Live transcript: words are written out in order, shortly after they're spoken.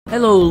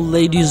Hello,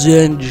 ladies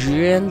and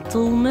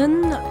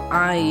gentlemen.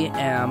 I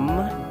am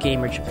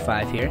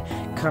GamerChip5 here,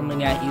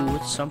 coming at you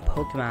with some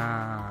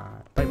Pokemon.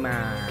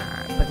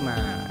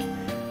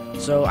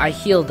 So I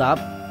healed up.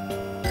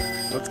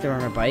 Let's get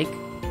on our bike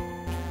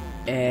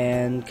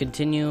and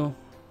continue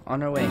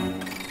on our way.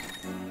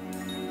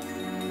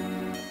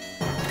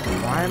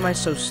 Why am I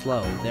so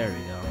slow? There we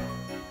go.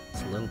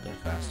 It's a little bit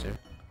faster.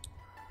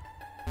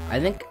 I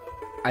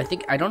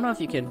don't know if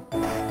you can. No,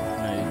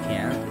 you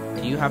can't.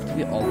 Do you have to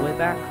be all the way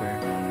back, or?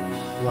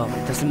 Well,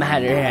 it doesn't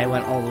matter. I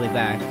went all the way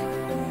back.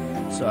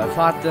 So I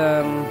fought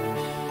them.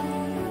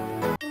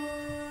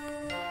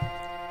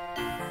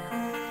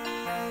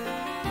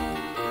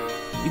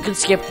 You can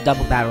skip the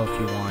double battle if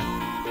you want.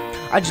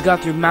 I just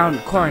got through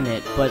Mount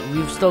Coronet, but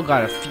we've still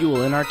got a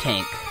fuel in our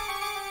tank.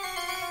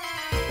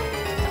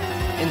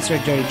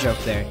 Insert dirty joke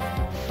there.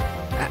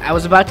 I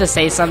was about to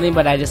say something,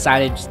 but I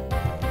decided.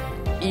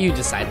 You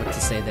decide what to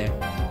say there.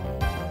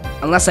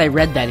 Unless I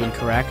read that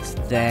incorrect,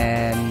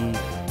 then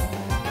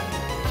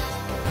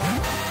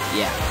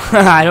yeah,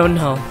 I don't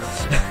know.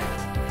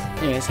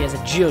 Anyways, he has a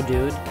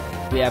Geodude.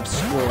 We have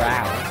Squirrel.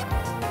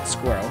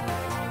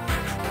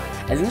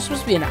 I think there's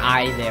supposed to be an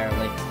I there,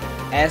 like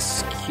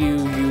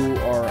S-Q-U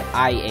or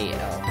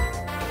I-A-L.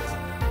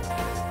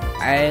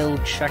 I'll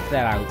check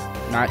that out.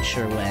 Not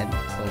sure when.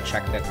 We'll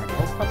check that out.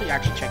 I'll probably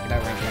actually check it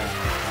out right now.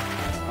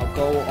 I'll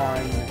go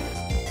on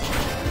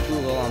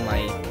Google on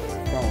my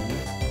phone.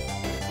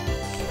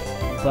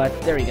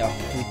 But there we go.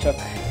 We took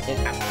it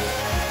out.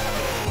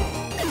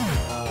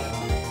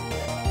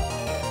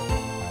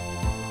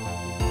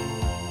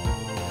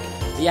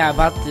 Yeah,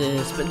 about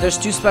this. But there's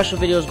two special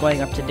videos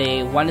going up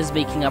today. One is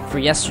making up for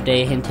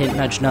yesterday, hint hint,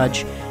 nudge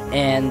nudge,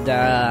 and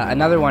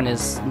another one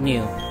is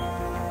new.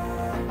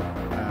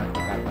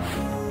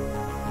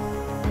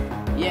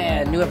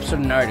 Yeah, new episode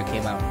of Naruto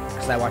came out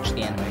because I watched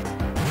the anime.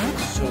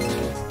 So.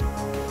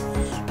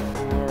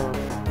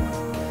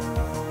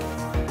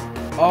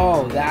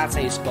 Oh, that's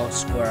how you spell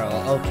squirrel.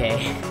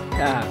 Okay.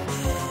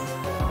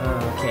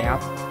 Okay.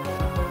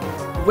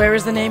 Where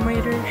is the name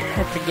raider?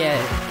 I forget.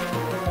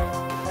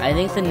 I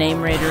think the name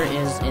raider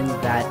is in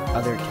that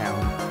other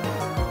town.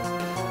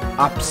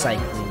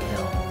 Upcycling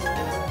Hill.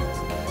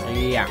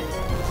 Yeah.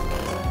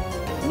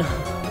 No.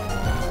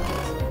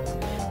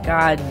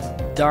 God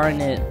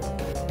darn it.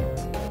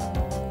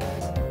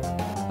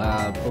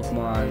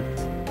 Pokemon.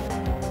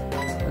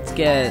 Let's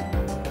get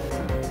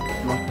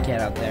Monkey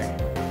Cat out there.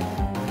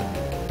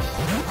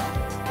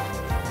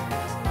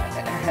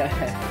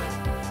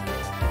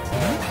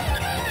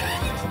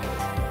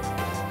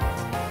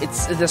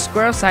 It's the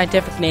squirrel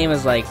scientific name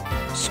is like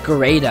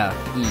Scrady,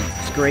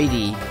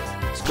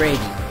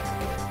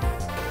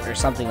 or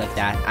something like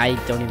that. I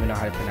don't even know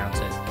how to pronounce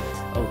it.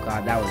 Oh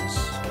god, that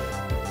was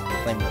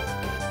flame.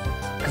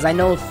 Because I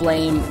know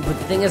flame, but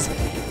the thing is,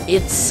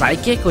 it's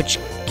psychic, which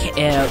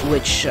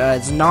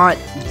is not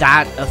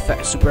that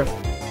super.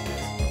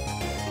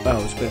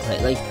 Oh, super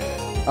like.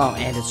 Oh,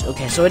 and it's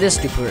okay. So it is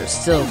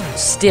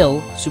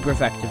still super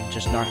effective,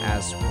 just not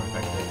as super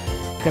effective.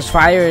 Because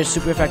fire is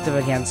super effective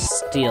against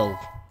steel.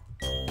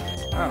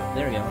 Oh,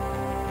 there we go.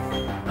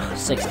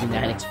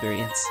 69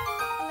 experience.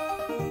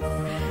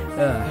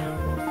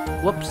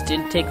 Whoops!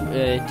 Didn't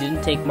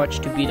take much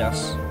to beat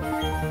us.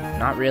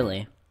 Not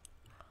really.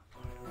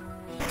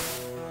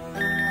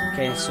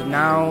 Okay, so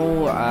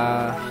now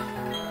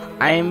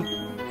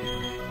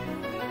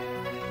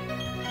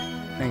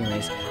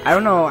Anyways, I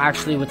don't know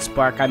actually with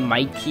Spark. I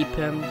might keep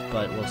him,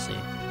 but we'll see.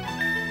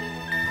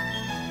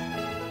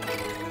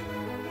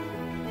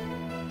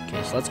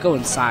 Okay, so let's go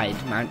inside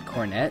Mount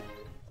Coronet.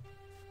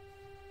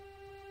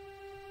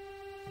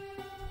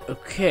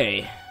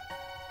 Okay.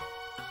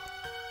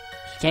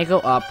 Can't go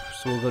up,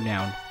 so we'll go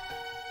down.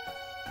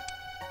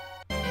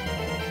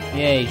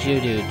 Yay,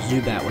 Geodude,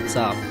 Zubat, what's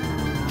up?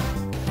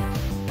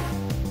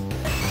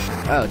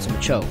 Oh, it's a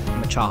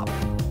Machop.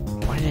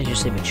 Why did I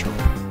just say Machop?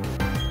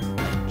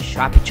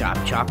 Choppy chop,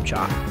 chop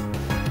chop.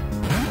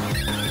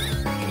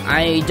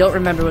 I don't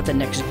remember what the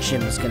next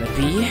gym is gonna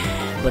be,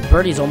 but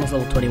Birdie's almost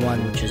level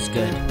 21, which is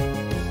good.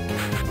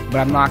 But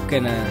I'm not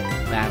gonna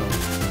battle,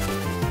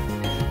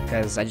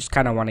 because I just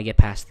kind of want to get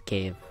past the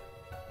cave.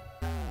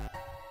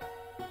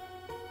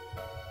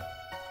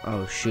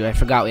 Oh shoot, I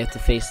forgot we have to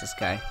face this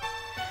guy.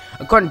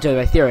 According to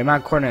my theory,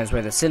 Mount Coronet is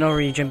where the Sinnoh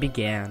region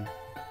began.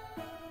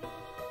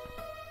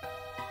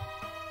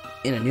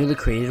 In a newly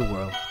created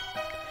world.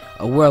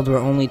 A world where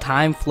only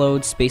time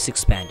flowed, space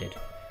expanded.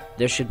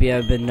 There should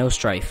have been no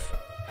strife.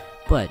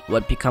 But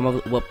what became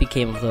of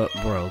the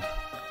world?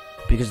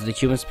 Because the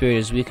human spirit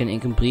is weak and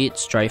incomplete,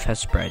 strife has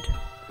spread.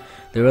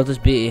 The world is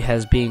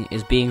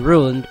being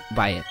ruined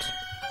by it.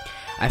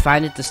 I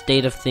find it the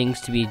state of things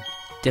to be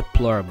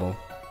deplorable.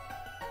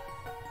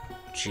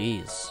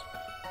 Jeez.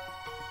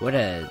 What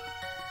a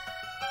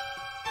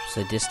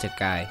sadistic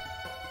guy.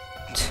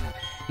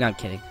 No, I'm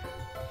kidding.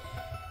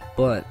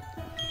 But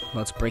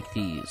let's break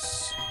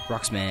these.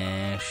 Rock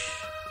smash.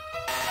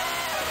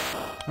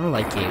 I don't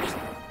like caves.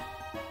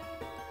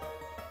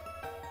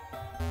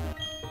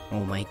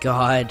 Oh my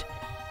god.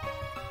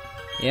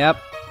 Yep.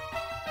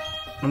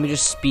 Let me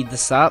just speed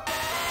this up.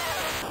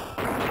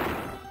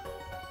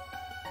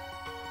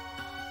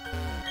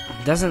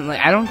 Doesn't like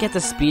I don't get the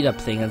speed up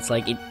thing. It's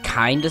like it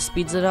kind of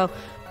speeds it up,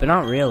 but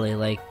not really.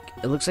 Like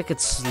it looks like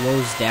it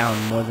slows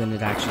down more than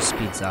it actually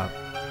speeds up.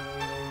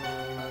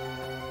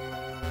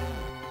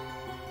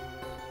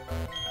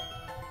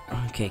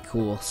 Okay,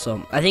 cool.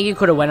 So I think you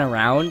could have went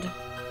around,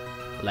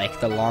 like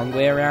the long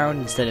way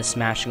around, instead of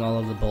smashing all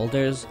of the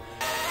boulders.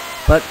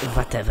 But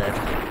whatever.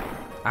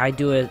 I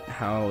do it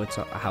how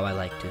I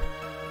like to.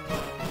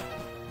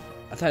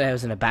 I thought I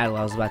was in a battle.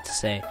 I was about to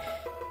say.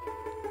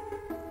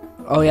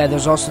 Oh yeah,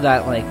 there's also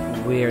that like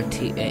weird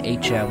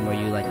HM where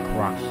you like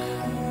rock.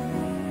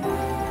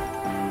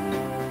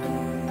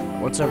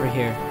 What's over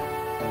here?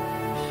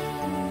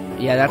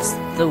 Yeah, that's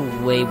the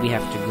way we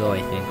have to go,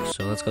 I think.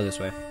 So let's go this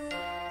way.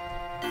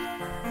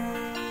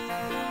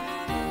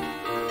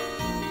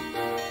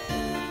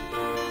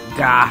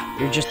 Gah,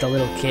 you're just a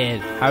little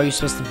kid. How are you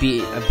supposed to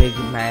be a big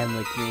man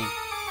like me?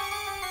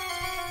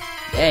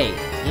 Hey,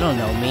 you don't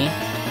know me.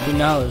 Who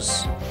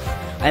knows?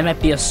 I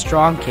might be a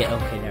strong kid.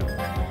 Okay, never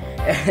mind.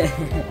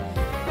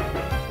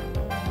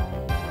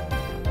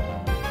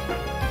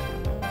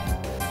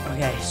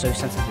 Okay, so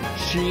since it's a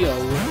Geo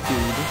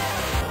dude,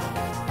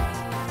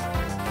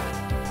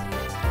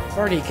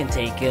 Birdie can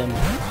take him.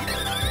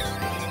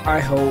 I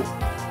hope.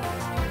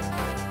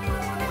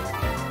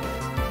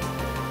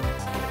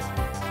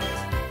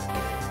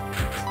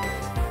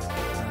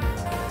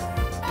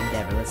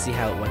 Endeavor. Let's see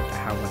how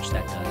much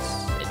that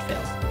does. It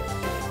failed.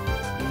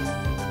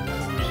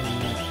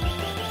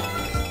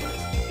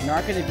 You're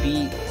not gonna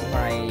beat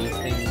my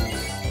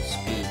thing's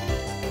speed.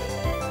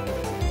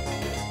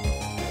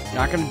 You're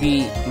not gonna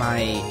beat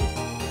my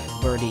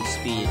birdie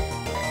speed.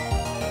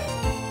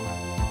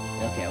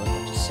 Okay, I was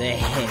about to say.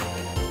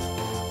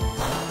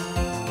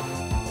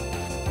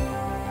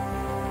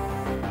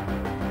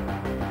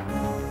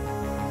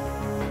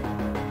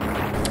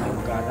 Oh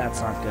god, that's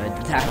not good.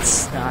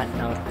 That's not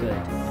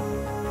good.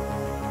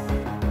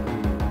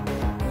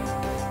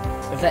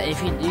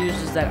 If he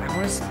uses that, I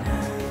want to.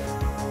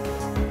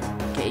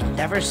 It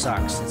never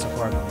sucks. It's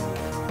horrible.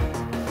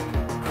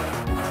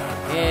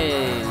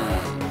 Hey,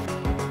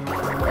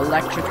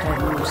 electric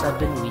type moves have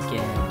been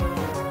weakened.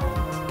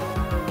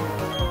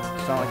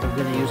 It's not like I'm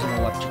gonna use an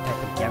electric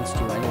type against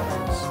you,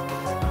 anyways.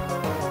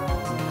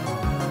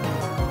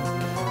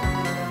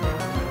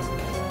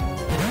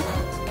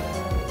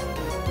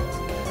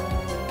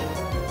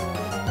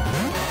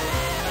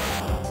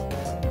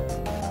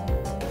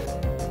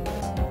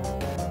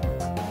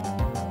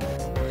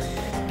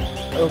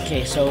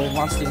 Okay, so it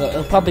wants to go.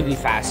 It'll probably be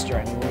faster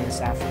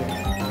anyways after.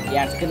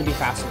 Yeah, it's gonna be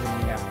faster than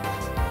me now.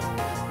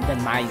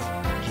 Than my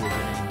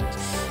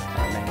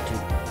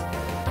magnitude.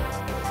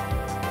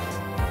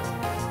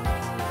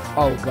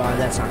 Oh god,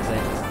 that's not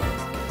good.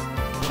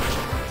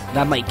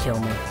 That might kill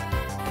me.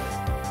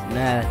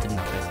 Nah, that did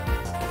nothing.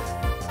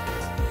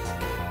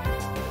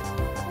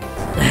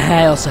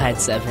 I also had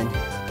 7.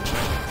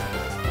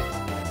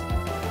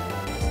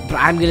 But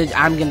I'm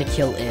gonna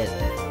kill it.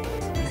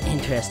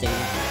 Interesting.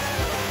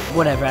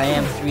 Whatever, I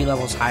am 3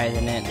 levels higher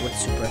than it with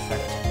super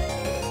effect.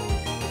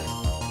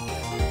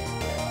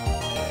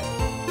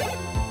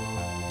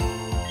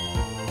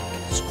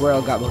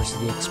 Squirrel got most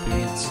of the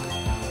experience.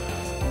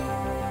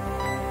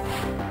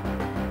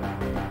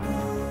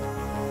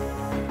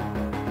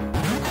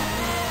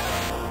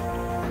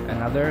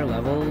 Another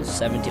level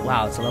 17.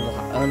 Wow, it's a level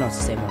high. Oh no, it's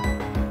the same level.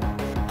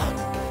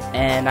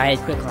 And I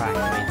had quick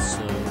activate,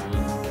 so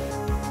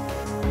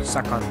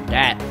suck on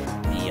that,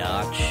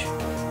 biatch.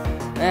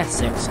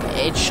 6.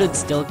 It should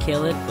still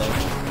kill it, but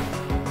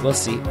we'll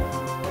see.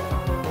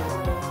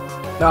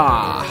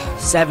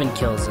 7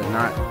 kills it,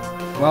 not...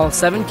 Well,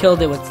 7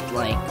 killed it with,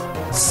 like,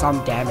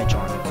 some damage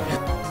on it.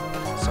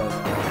 So,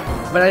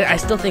 but I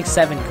still think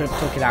 7 could have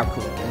took it out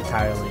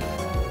entirely.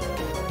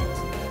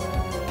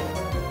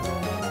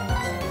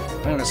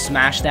 I'm gonna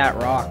smash that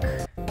rock.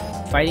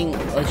 Fighting...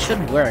 Well, it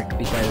should work,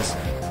 because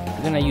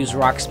we're gonna use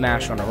rock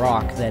smash on a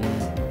rock, then...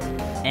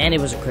 And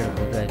it was a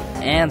critical good.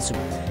 And so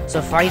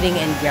fighting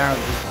and ground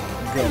is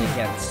good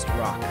against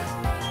rock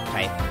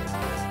type.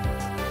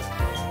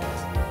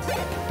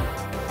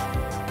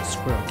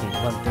 Squirrel gained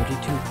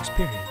 132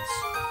 experience.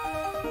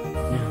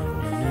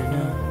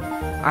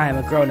 No. I am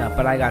a grown-up,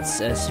 but I got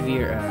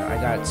I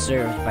got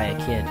served by a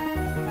kid.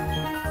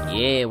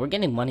 Yeah, we're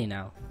getting money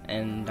now,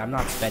 and I'm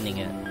not spending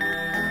it.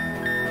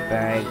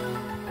 But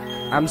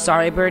I'm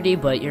sorry, Birdie,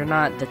 but you're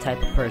not the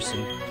type of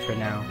person for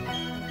now.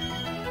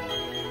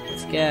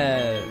 Let's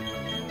get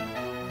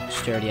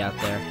Sturdy out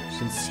there,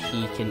 since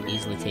he can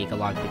easily take a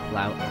lot of people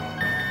out.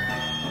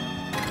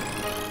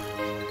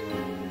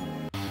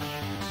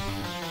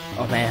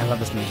 Oh man, I love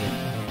this music.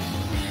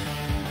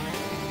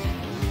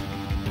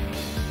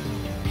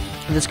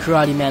 This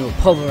karate man will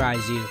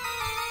pulverize you.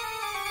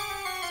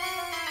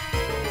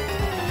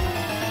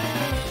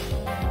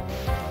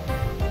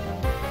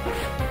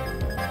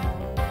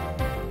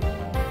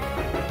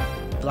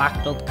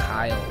 Black belt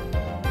Kyle.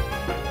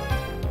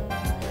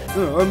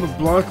 I'm a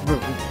black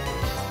belt.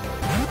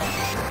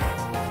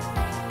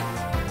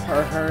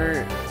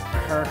 her.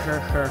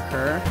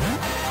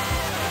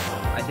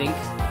 I think.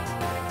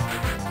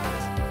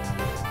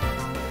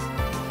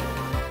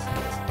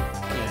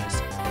 Anyways,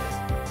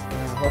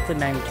 hopefully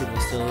magnitude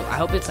will still. I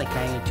hope it's like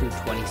magnitude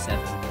 27.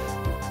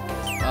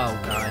 Oh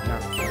god,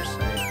 not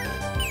foresight.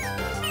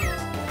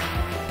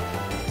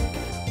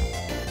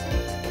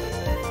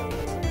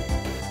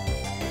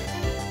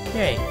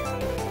 Okay,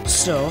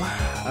 so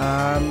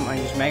I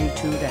use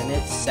magnitude and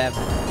it's 7.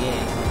 Yay!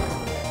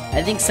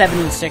 I think 7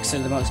 and 6 are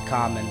the most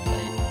common, but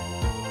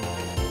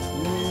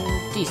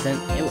decent.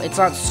 It's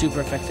not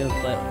super effective,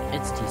 but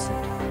it's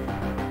decent.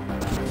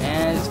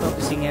 And it's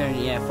focusing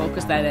energy. Yeah,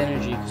 focus that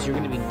energy because you're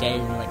gonna be dead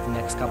in like the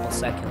next couple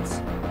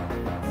seconds.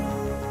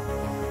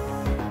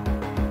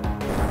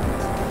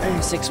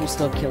 And 6 will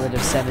still kill it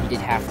if 7 did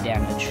half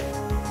damage.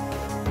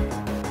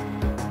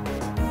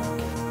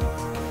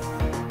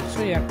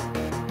 So yeah.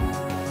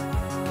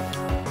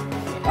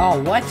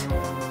 Oh, what?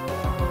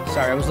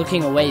 Sorry, I was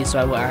looking away, so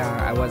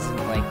I wasn't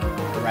like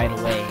right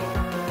away.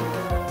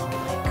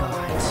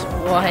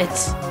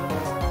 What?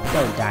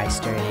 Don't die,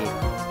 Sturdy.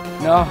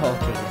 No,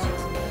 okay.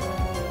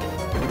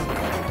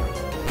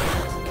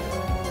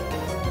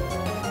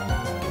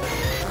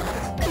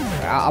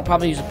 I'll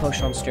probably use a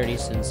potion on Sturdy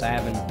since I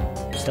haven't.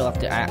 Still have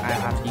to. I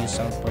have to use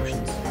some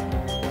potions.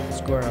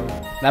 Squirrel.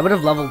 That would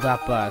have leveled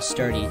up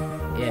Sturdy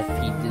if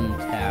he didn't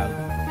have.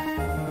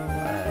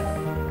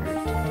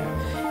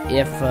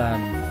 If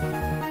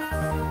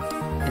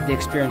the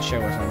experience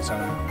share was on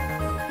someone.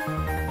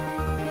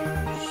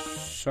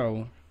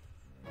 So.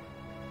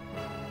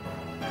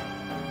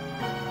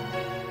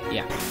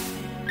 Yeah.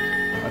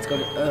 Let's go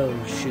to. Oh,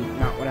 shoot.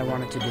 Not what I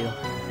wanted to do.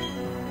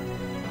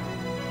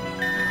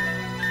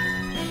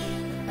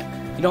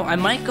 You know, I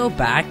might go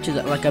back to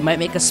the. Like, I might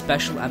make a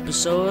special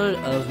episode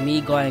of me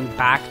going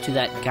back to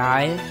that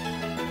guy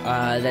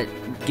that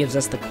gives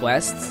us the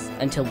quests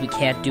until we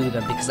can't do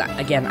them. Because,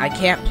 again, I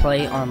can't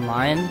play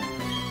online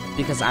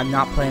because I'm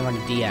not playing on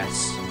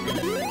DS.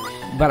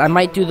 But I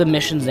might do the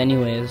missions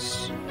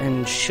anyways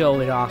and show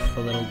it off a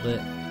little bit.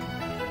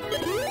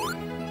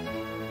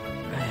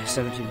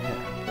 17 hit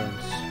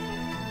points.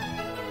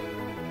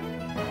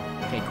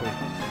 Okay, cool.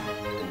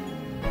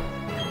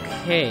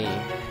 Okay.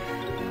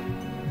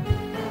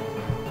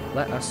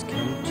 Let us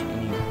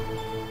continue.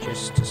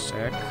 Just a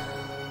sec.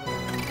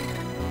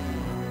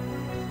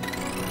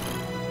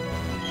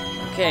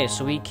 Okay,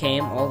 so we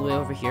came all the way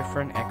over here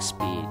for an X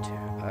speed.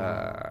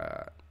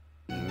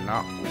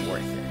 Not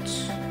worth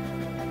it.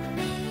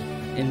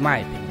 In my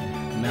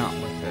opinion, not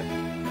worth it.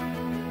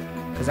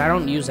 Because I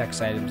don't use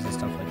X items and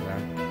stuff like that.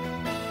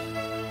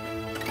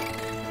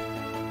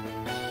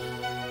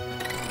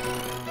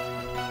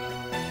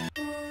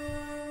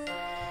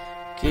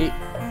 Okay.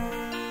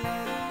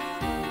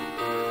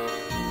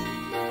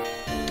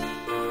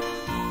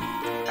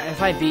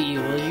 If I beat you,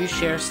 will you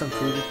share some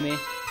food with me?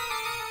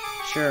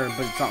 Sure,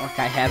 but it's not like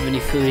I have any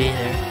food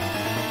either.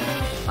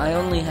 I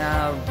only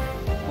have...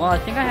 Well, I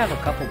think I have a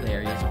couple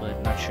berries,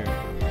 but not sure.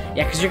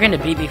 Yeah, because you're going to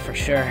beat me for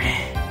sure.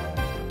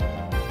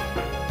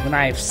 When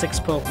I have 6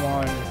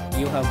 Pokemon,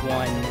 you have 1.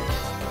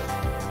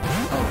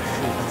 Oh,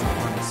 shoot, that's an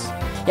Onix.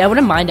 Yeah, I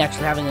wouldn't mind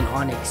actually having an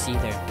Onix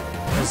either.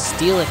 Because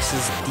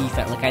Steelix's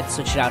defense, like I'd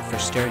switch it out for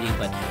Sturdy,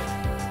 but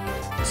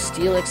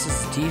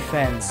Steelix's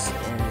defense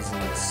is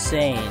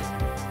insane.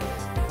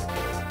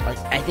 Like,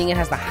 I think it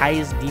has the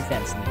highest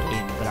defense in the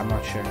game, but I'm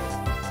not sure.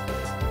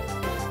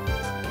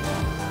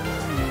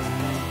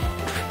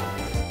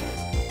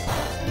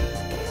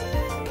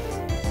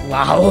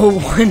 Wow,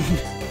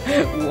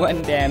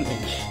 one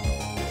damage.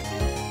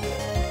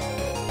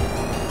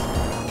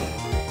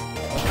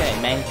 Okay,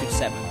 magnitude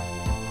 7.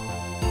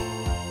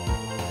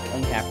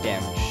 Only half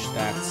damage.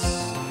 That's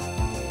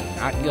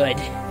not good.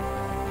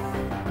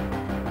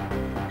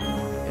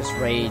 It's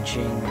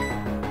raging.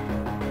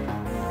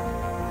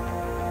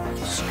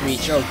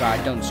 Screech. Oh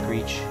god, don't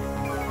screech.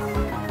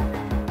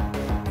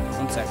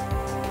 1 sec.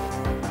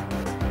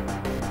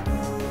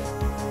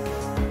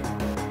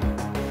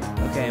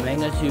 Okay,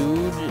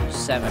 magnitude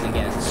 7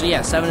 again. So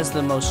yeah, 7 is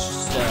the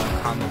most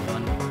common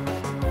one.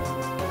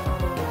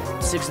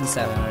 6 and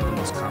 7 are the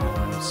most common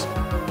ones.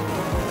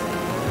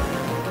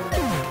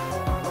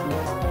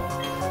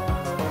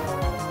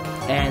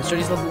 And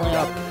Sturdy's leveling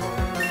up.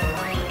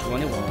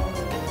 21.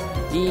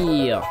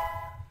 Yeah.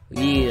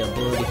 Yeah,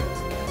 buddy.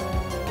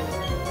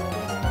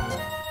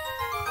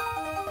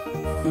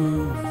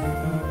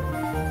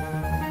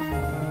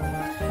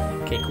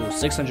 Okay, cool.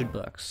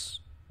 $600.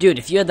 Dude,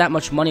 if you had that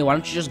much money, why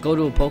don't you just go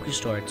to a Poke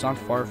Store? It's not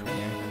far from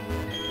here.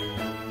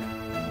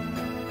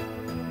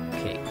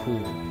 Okay,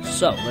 cool.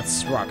 So,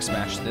 let's rock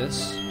smash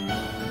this.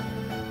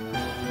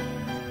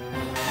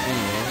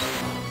 Anyways.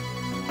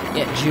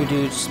 Yeah,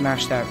 Geodude,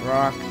 smash that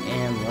rock,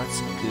 and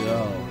let's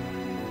go.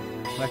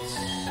 Let's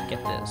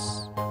get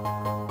this.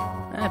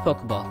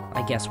 Pokeball.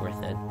 I guess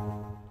worth it.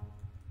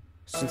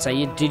 Since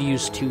I did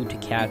use 2 to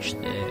catch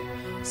the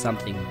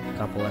something a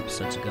couple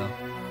episodes ago.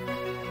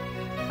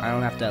 I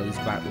don't have to at least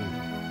buy.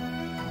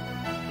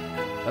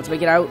 Ooh. Let's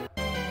make it out.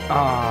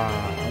 Ah,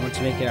 I want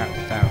to make it out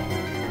without.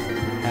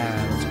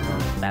 What's it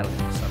called? Battle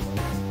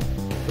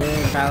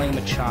styling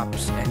my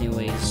chops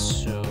anyways,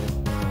 so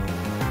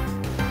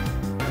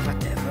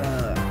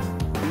whatever.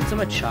 It's a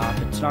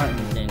Machop, it's not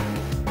anything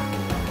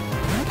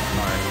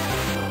hard.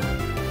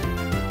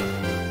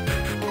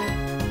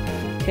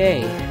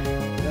 Okay.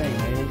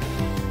 Anyway.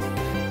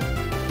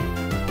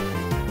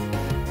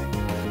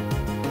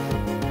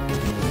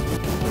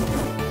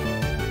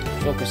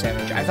 Focus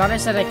damage. I thought I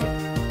said I could.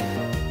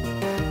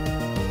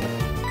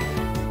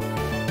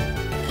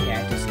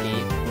 Can't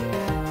escape.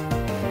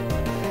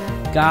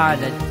 God,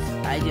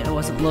 I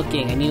wasn't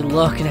looking. I need to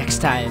look next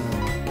time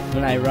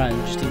when I run,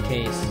 just in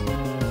case.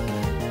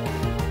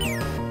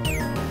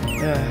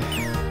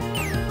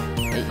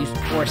 It used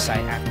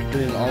foresight after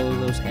doing all of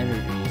those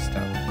energy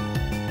stuff.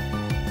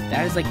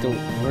 That is like the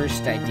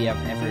worst idea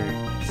I've ever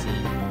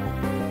seen.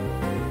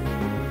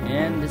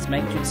 And this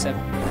magnitude 7.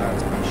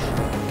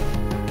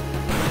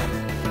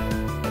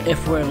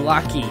 If we're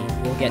lucky,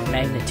 we'll get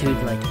magnitude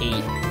like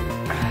 8.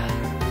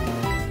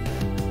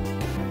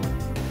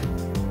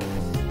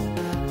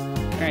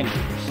 Anyways.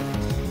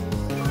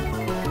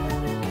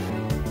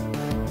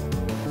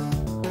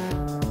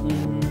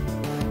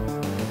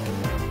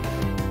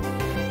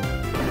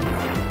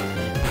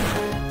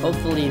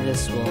 Hopefully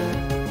this will.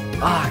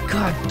 Ah,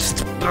 God.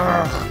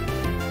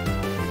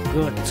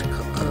 Good.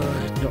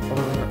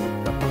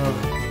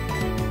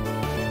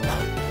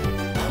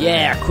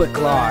 Yeah, quick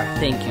claw.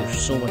 Thank you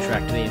so much for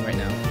activating right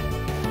now.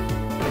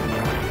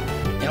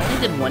 It only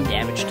did 1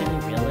 damage to me,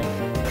 really.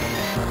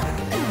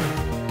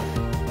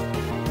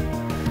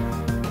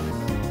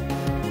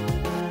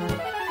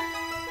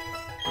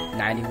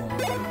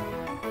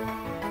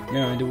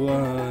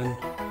 $91.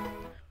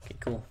 Okay,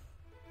 cool.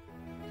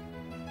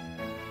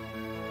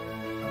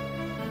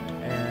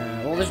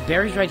 Well, there's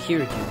berries right here,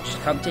 dude. Just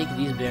come take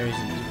these berries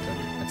and eat them.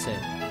 That's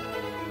it.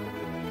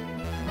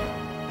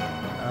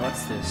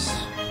 What's this?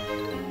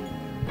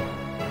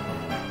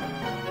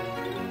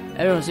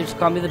 Everyone seems to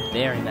call me the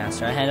berry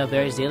master. I hand out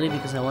berries daily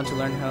because I want to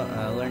learn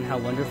how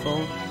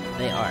wonderful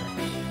they are.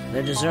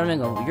 You're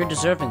deserving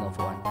of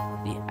one.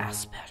 The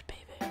Asper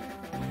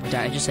baby.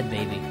 I just said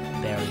baby,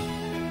 berry.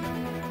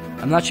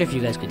 I'm not sure if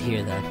you guys could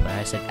hear that, but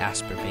I said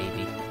Asper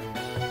baby.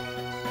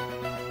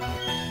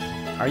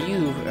 Are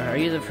you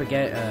the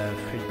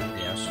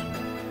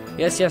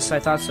yes, I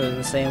thought so. In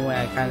the same way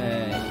I kind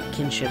of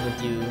kinship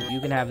with you. You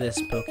can have this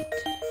pocket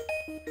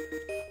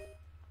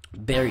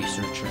berry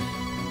searcher.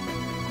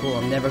 Cool,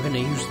 I'm never gonna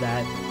use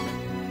that.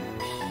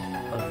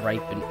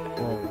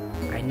 Well,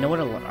 I know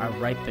what a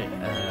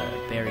ripened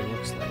berry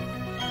looks like.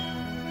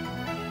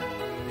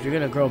 If you're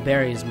gonna grow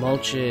berries,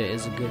 mulch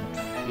is a good.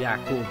 Yeah,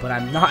 cool, but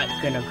I'm not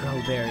gonna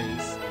grow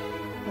berries.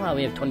 Wow,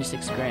 we have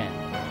 26 grand.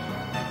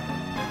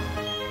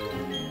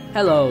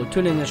 Hello,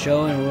 tune in the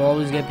show and we'll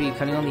always be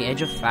cutting on the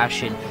edge of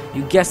fashion.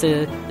 You guessed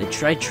it, the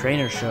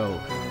Trainer Show.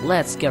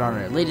 Let's get on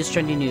our latest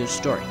trendy news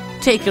story.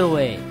 Take it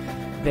away,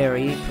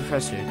 Berry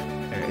Professor.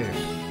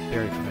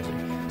 Berry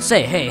Professor.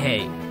 Say,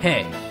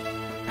 hey.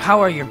 How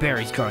are your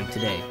berries going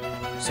today?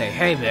 Say,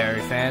 hey,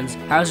 berry fans.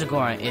 How's it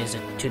going? Is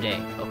it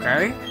today?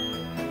 Okay?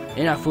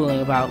 You're not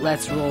fooling about.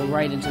 Let's roll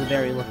right into the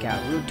berry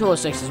lookout. Route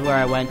 206 is where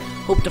I went.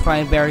 Hope to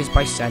find berries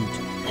by scent.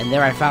 And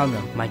there I found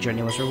them. My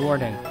journey was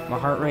rewarding. My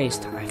heart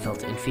raced. I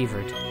felt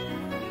enfevered.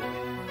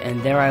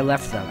 And there I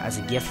left them as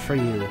a gift for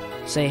you.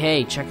 Say,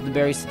 hey, check the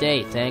berries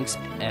today. Thanks,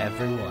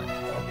 everyone.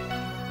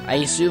 I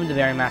assume the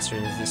berry master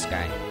is this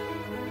guy.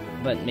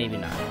 But maybe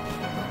not.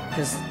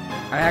 Because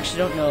I actually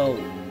don't know.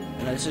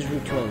 No, this is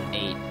Route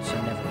 208, so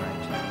never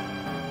mind.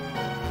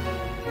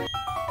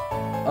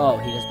 Oh,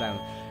 he does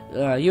battle.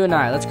 You and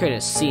I, let's create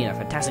a scene, a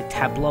fantastic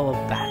tableau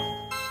of battle.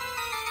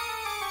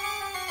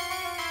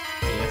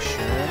 Yeah,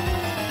 sure.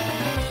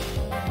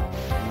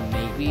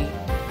 Maybe.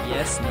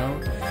 Yes, no.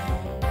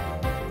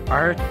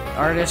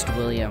 Artist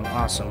William,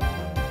 awesome.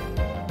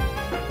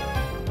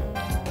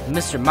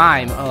 Mr.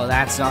 Mime, oh,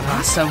 that's not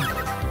awesome.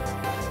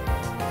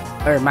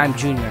 Or Mime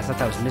Jr., I thought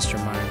that was Mr.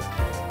 Mime.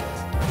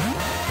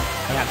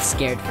 I got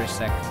scared for a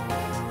sec.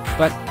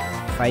 But,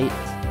 fight.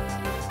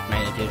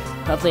 Magnitude.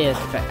 Hopefully,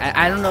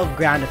 I don't know if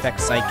ground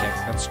affects psychic.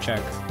 Let's check.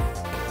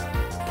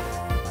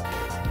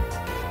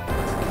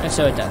 And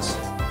so it does.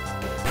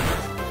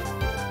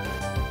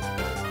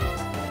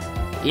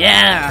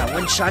 Yeah!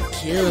 One shot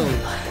kill!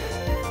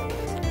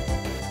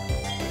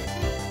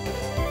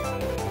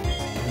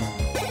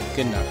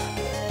 Good enough.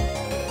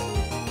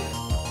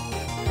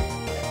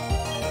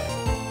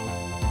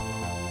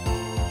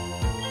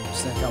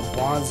 Sniff out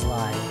bonds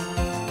lie.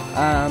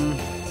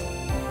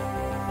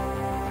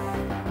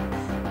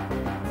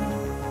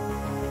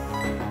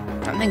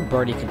 I think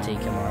Birdie could take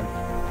him on.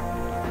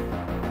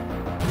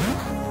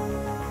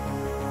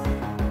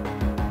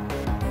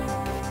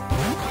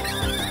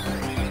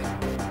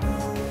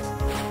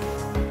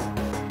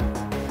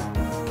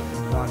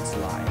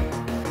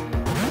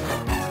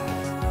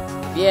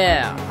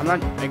 Yeah, I'm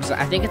not.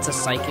 I think it's a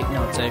psychic.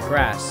 No, it's a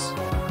grass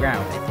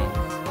ground. I think.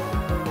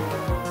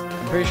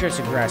 I'm pretty sure it's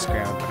a grass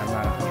ground, but I'm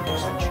not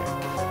 100% sure.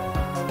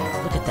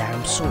 Look at that!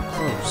 I'm so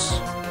close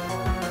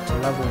to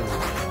level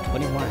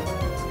 21.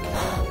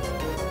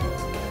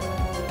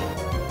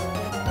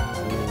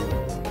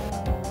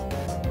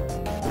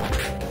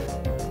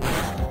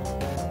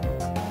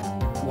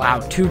 Wow,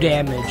 2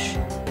 damage.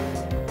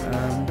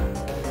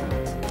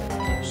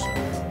 Okay, so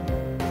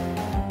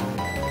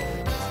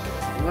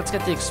let's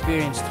get the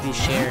experience to be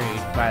shared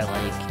by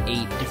like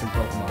 8 different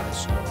Pokemon.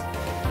 So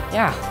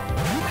yeah.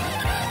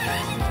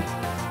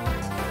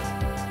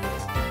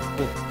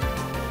 Cool.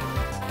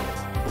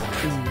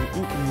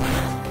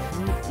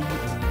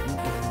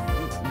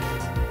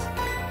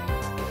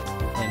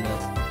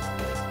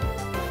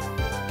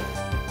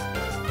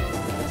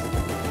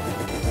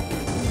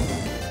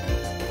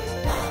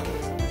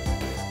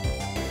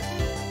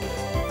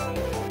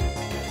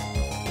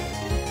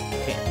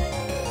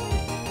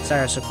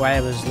 Sorry, so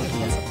quiet. I was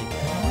looking at something.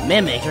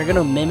 Mimic? You're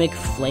gonna mimic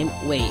Flame?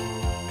 Wait.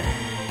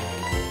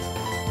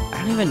 I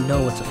don't even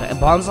know what's effect.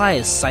 Bonsai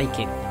is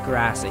Psychic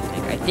Grass, I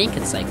think. I think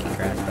it's Psychic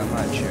Grass, but I'm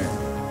not sure.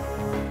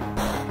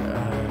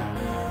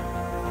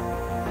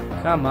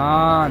 Come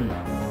on.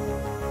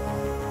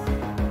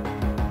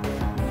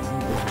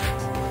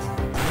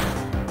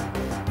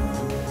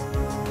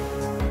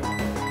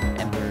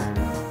 Ember.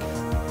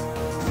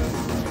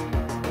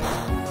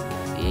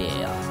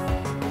 Yeah.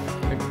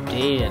 You're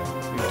dead.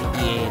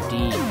 D-E-A-D.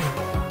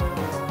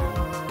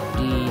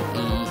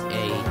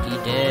 D-E-A-D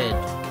dead.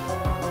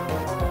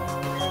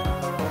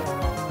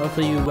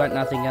 Hopefully you got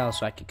nothing else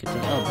so I can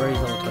continue. Oh, Birdie's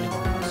level 21.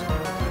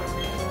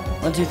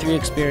 1, 2, 3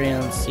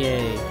 experience.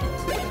 Yay.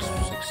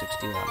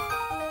 661.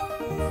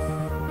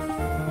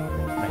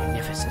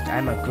 Magnificent.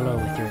 I'm aglow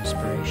with your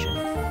inspiration.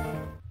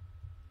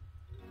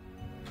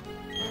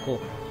 Cool.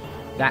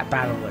 That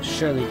battle was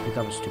surely to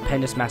become a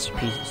stupendous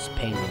masterpiece of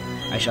painting.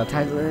 I shall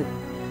title it,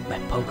 My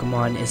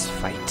Pokemon is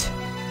Fight.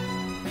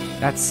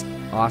 That's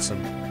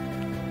awesome.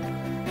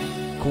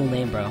 Cool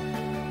name, bro.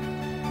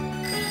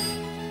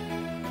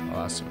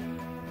 Awesome.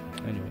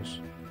 Anyways.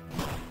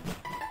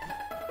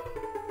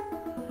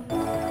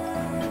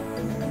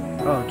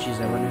 Oh, jeez,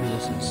 I wonder who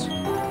this is.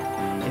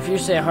 If you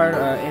say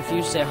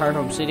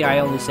Hearthome City, I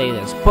only say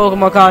this: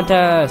 Pokemon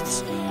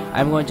contests.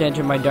 I'm going to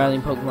enter my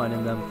darling Pokemon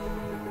in them.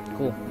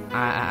 Cool.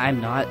 I'm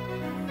not.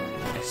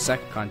 I suck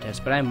at contests,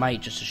 but I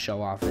might just to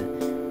show off it.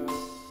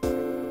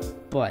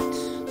 But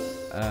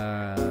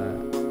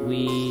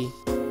we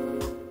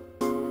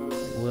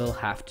will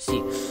have to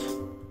see.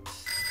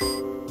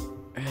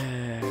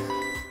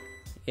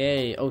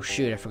 Yay. Oh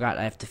shoot, I forgot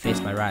I have to face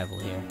my rival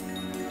here.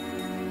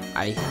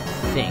 I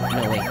think.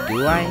 No, wait,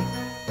 do I?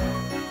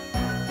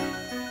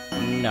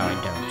 No, I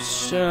don't.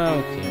 So,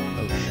 okay.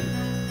 Oh shoot.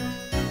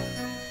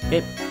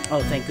 Okay.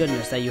 Oh, thank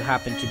goodness that you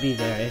happened to be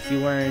there. If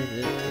you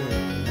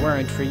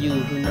weren't for you,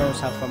 who knows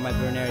how far my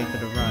Boneri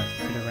could have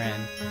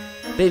ran.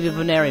 Baby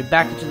Boneri,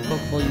 back into the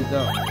Pokeball you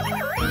go.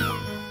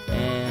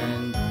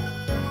 And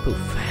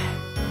poof.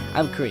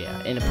 I'm Korea.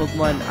 I am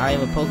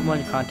a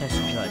Pokemon contest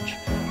judge.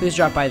 Please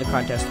drop by the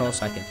contest hall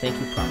so I can thank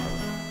you properly.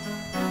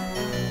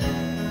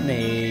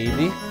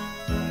 Maybe.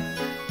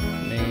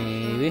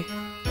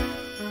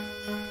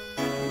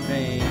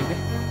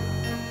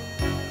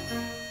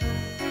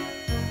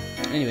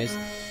 Anyways,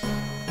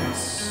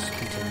 let's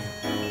continue.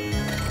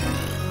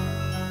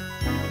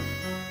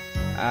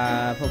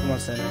 Pokemon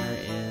Center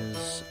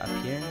is up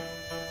here.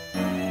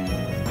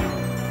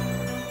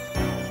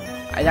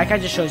 That guy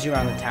just shows you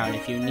around the town.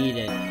 If you need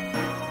it,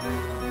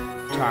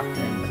 talk to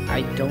him.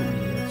 I don't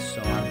need it,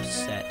 so I'm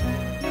set.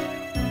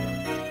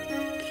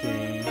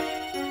 Okay.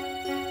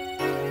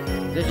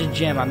 There's a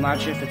gym. I'm not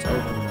sure if it's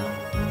open though.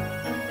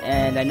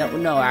 And I know,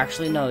 no,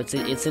 actually no. It's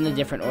in a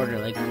different order.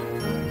 Like,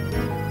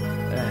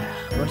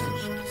 where's the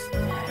gym?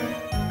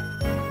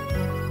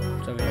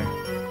 It's over here.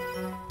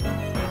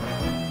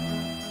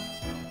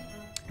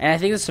 And I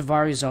think the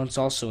Savari Zone's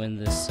also in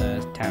this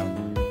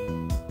town.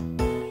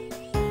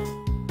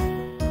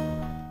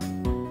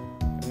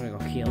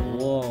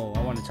 Whoa,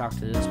 I want to talk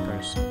to this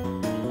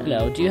person.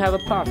 Hello, do you have a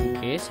parking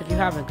case? If you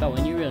haven't got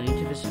one, you really need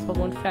to visit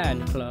Pokemon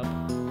Fan Club.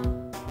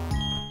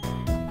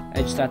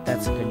 I just thought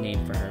that's a good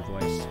name for her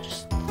voice.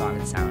 Just thought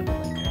it sounded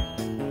like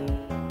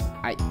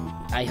her.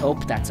 I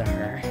hope that's a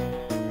her.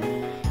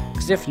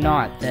 Because if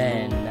not,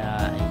 then,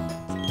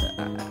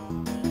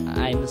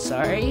 I'm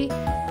sorry.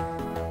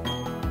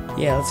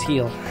 Yeah, let's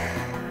heal.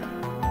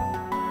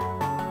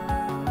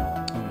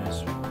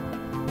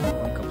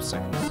 One couple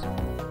seconds.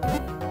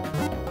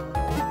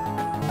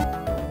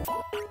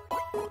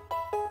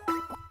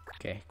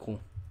 Okay, cool.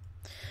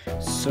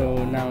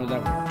 So now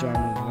that we're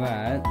done with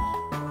that,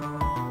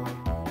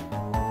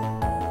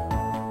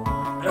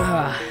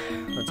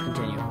 let's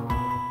continue.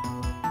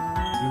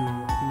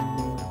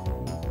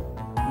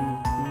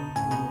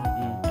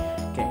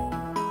 Okay.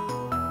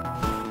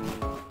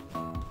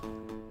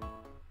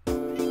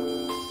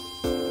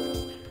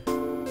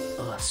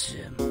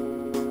 Awesome.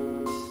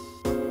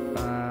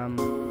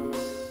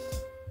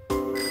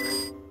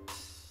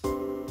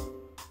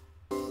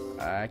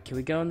 Can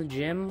we go in the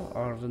gym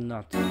or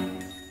not?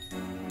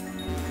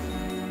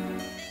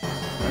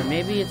 Or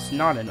maybe it's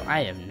not an.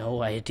 I have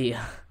no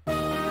idea.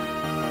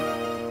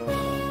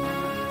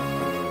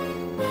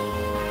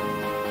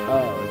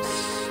 Oh,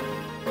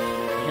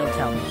 he'll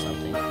tell me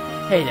something.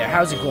 Hey there,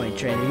 how's it going,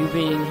 trainer? You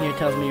being here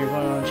tells me you're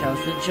going on a challenge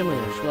for the gym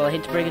leaders. Well, I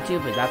hate to break it to you,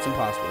 but that's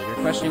impossible. You're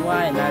questioning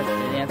why, and the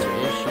answer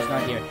is she's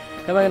not here.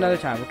 Come back another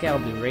time. Okay, I'll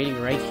be waiting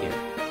right here.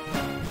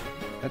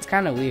 That's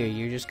kind of weird.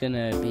 You're just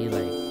gonna be,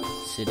 like,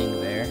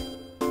 sitting there,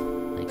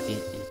 like, the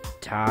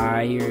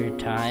entire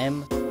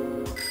time.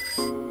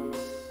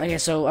 Okay,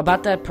 so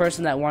about that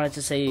person that wanted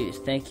to say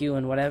thank you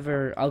and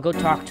whatever, I'll go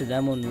talk to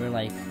them when we're,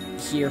 like,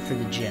 here for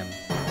the gym.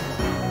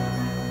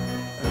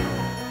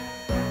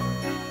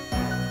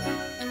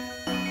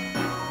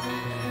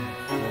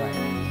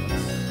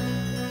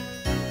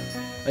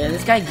 Oh yeah,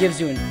 this guy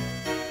gives you an...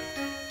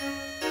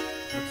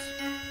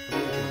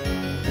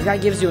 This guy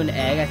gives you an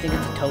egg. I think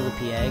it's a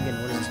Togepi egg.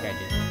 And what does this guy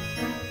do?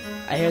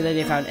 I hear that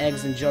they found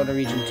eggs in Johto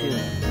region too.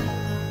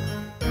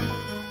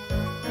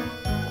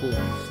 Cool.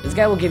 This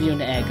guy will give you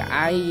an egg.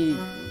 I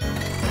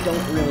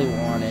don't really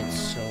want it,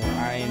 so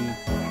I'm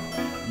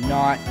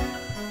not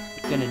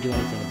gonna do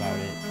anything about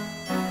it.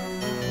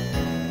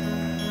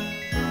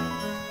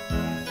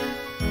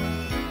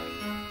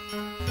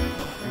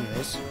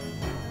 Anyways.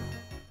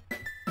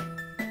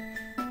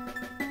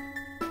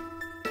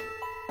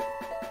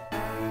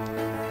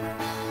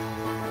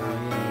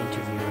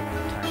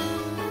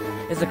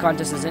 The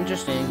contest is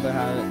interesting, but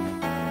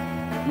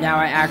now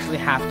I actually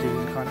have to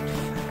do the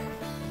contest.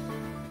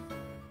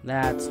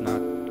 That's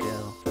not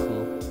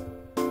cool.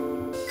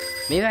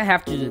 Maybe I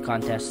have to do the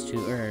contest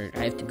or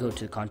I have to go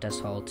to the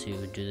contest hall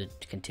to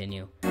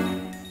continue.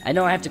 I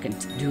know I have to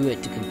do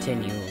it to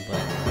continue,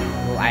 but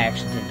well, I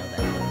actually didn't know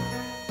that.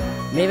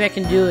 But maybe I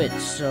can do it.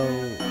 So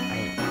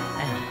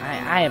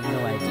I have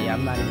no idea.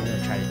 I'm not even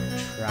gonna try to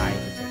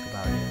think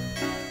about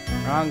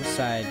it. Wrong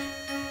side.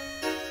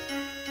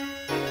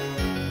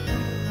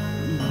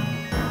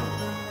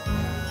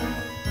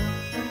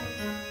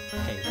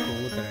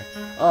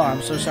 Oh,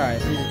 I'm so sorry.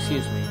 Please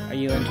excuse me. Are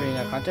you entering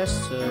a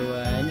contest? So,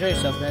 enjoy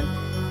yourself then.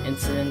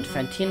 Incident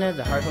Fantina,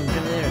 the Hearthome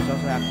gym leader, also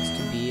happens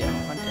to be a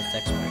contest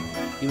expert.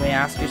 You may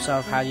ask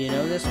yourself, how do you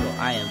know this? Well,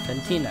 I am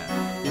Fantina.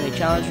 You may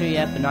challenge me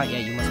yet, but not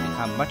yet. You must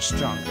become much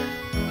stronger.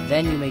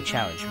 Then you may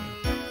challenge me.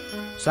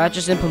 So that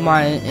just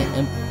implies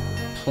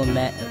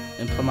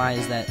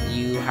that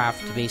you have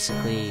to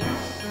basically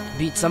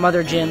beat some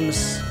other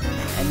gyms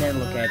and then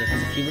look at it.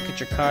 Because if you look at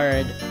your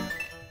card...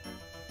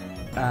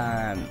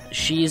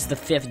 she's the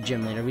 5th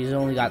gym leader. We've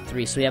only got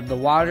 3. So we have the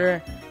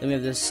water, then we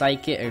have the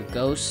psychic or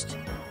ghost,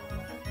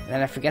 and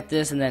then I forget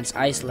this, and then it's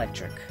ice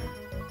electric.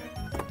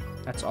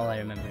 That's all I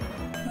remember.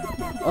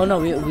 Oh no,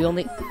 we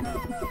only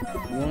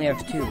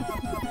have 2.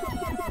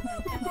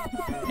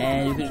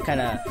 And you can kind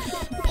of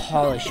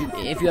polish.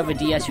 If you have a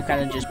DS, you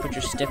kind of just put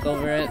your stick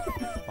over it.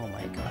 Oh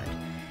my god!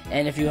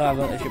 And if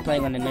you're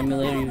playing on an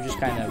emulator, you just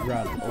kind of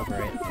rub over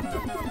it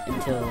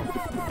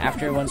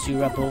until once you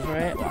rub over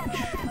it, watch.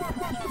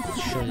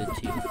 Show it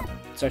to you.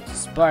 It starts to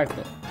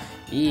sparkle.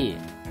 Yeah.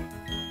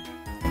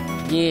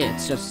 Yeah,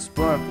 it's just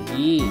sparkle.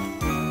 Yeah.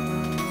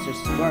 It's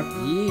just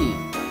sparkle. Yeah.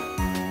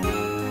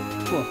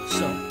 Cool.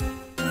 So.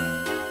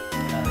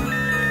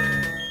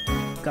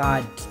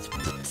 God.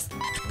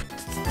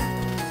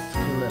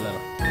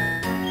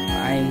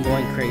 I'm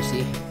going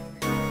crazy.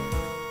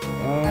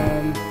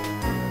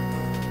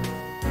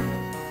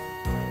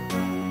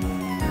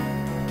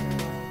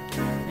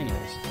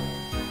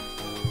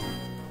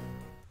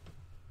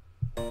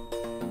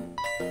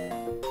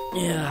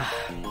 Yeah.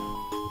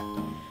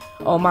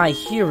 Oh, my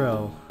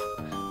hero.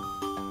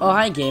 Oh,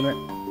 hi, gamer.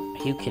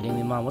 Are you kidding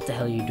me, Mom? What the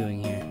hell are you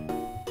doing here?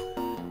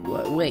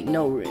 Wait,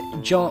 no.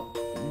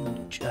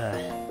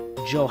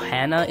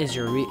 Johanna is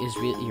your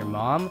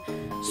mom,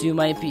 so you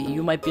might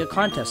be a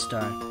contest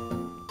star.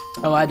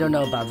 Oh, I don't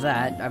know about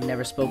that. I've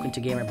never spoken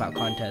to gamer about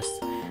contests.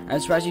 I'm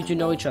surprised you two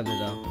know each other,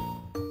 though.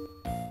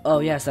 Oh,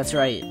 yes, that's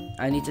right.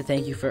 I need to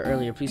thank you for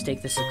earlier. Please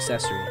take this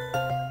accessory.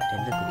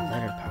 Identical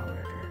letter power.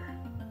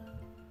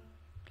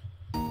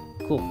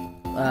 Cool.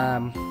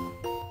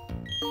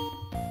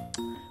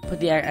 Put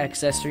the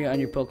accessory on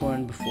your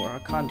Pokemon before a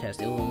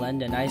contest. It will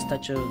lend a nice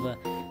touch of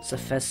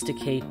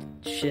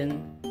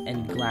sophistication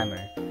and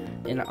glamour.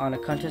 On a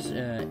contest,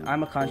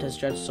 I'm a contest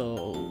judge,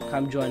 so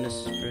come join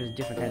us for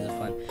different kinds of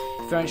fun.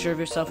 If you're unsure of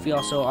yourself, we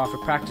also offer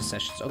practice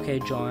sessions. Okay,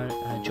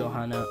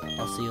 Johanna,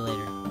 I'll see you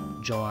later.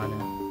 Joanna,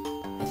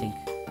 I think.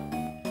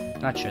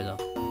 Not sure though.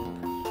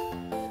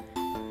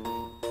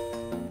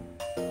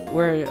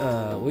 Were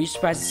you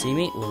surprised to see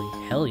me? Well,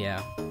 hell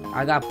yeah.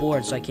 I got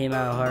bored, so I came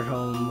out of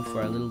Hearthome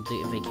for a little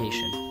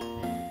vacation.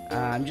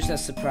 I'm just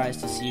as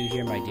surprised to see you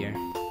here, my dear.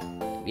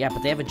 Yeah,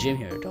 but they have a gym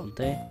here, don't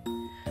they?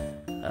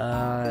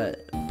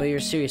 But you're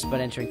serious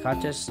about entering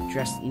contests?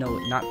 No,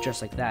 not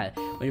dressed like that.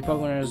 When your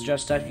Pokemon is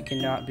dressed up, you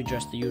cannot be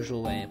dressed the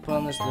usual way. Put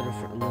on this little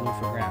for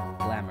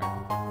glamour.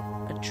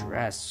 A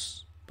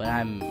dress. But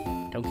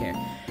don't care.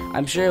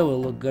 I'm sure it will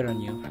look good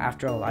on you.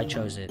 After all, I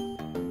chose it.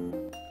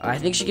 I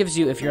think she gives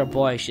you, if you're a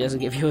boy, she doesn't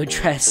give you a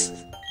dress.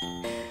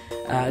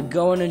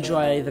 Go and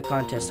enjoy the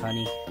contest,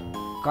 honey.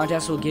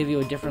 Contest will give you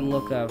a different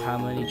look of how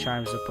many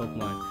charms of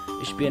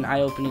Pokemon. It should be an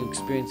eye-opening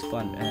experience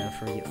for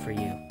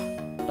you.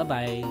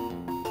 Bye-bye.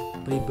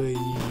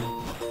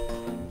 Bye-bye.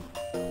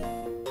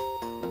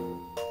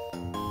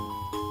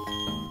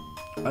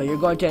 You're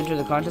going to enter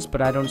the contest,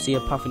 but I don't see a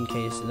puffin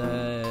case.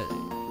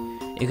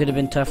 It could have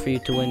been tough for you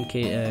to win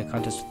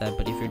contest with that,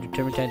 but if you're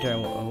determined to enter, I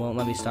won't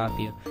let me stop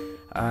you.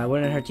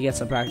 Wouldn't hurt to get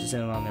some practice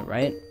in on it,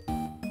 right?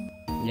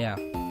 Yeah.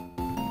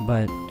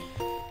 But,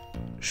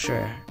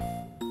 sure.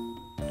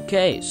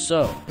 Okay,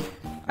 so,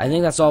 I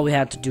think that's all we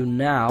have to do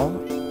now.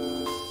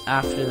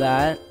 After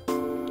that,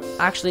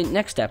 actually,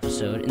 next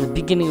episode, in the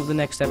beginning of the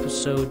next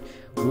episode,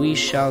 we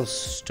shall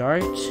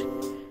start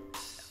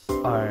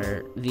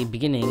the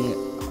beginning,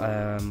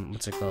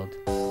 what's it called?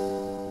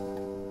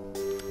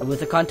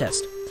 With a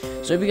contest.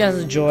 So if you guys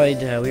enjoyed,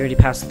 we already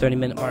passed the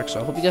 30-minute mark, so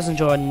I hope you guys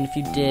enjoyed, and if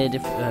you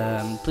did,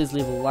 please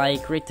leave a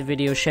like, rate the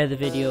video, share the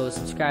video,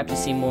 subscribe to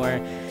see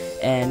more,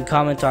 and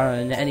comment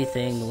on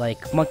anything,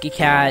 like Monkey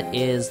Cat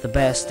is the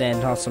best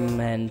and awesome,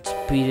 and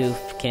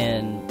Bidoof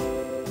can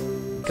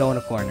go in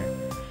a corner.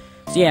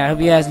 So yeah, I hope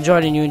you guys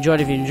enjoyed, and you enjoyed.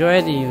 If you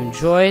enjoyed, and you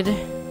enjoyed,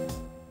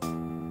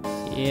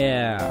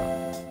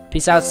 yeah.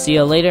 Peace out, see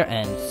you later,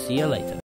 and see you later.